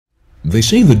They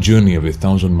say the journey of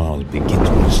 1,000 miles begins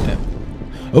with a step.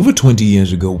 Over 20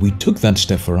 years ago, we took that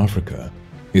step for Africa.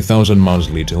 1,000 miles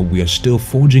later, we are still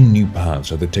forging new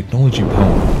paths at the technology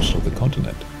powerhouse of the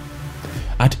continent.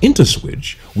 At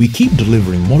InterSwitch, we keep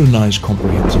delivering modernized,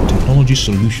 comprehensive technology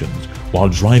solutions while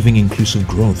driving inclusive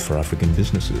growth for African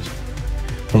businesses.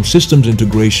 From systems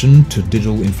integration to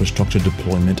digital infrastructure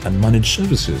deployment and managed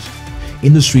services,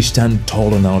 industries stand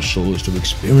tall on our shoulders to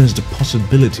experience the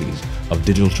possibilities of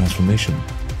digital transformation.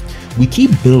 We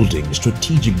keep building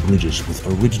strategic bridges with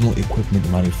original equipment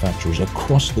manufacturers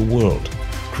across the world,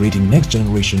 creating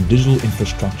next-generation digital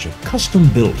infrastructure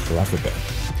custom-built for Africa.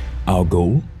 Our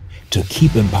goal? To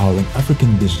keep empowering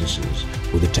African businesses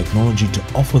with the technology to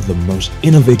offer the most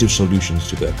innovative solutions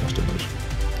to their customers.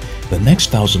 The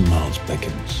next 1,000 miles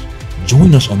beckons.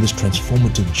 Join us on this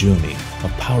transformative journey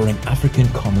of powering African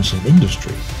commerce and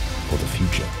industry for the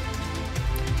future.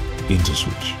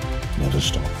 InterSwitch, never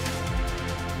stop.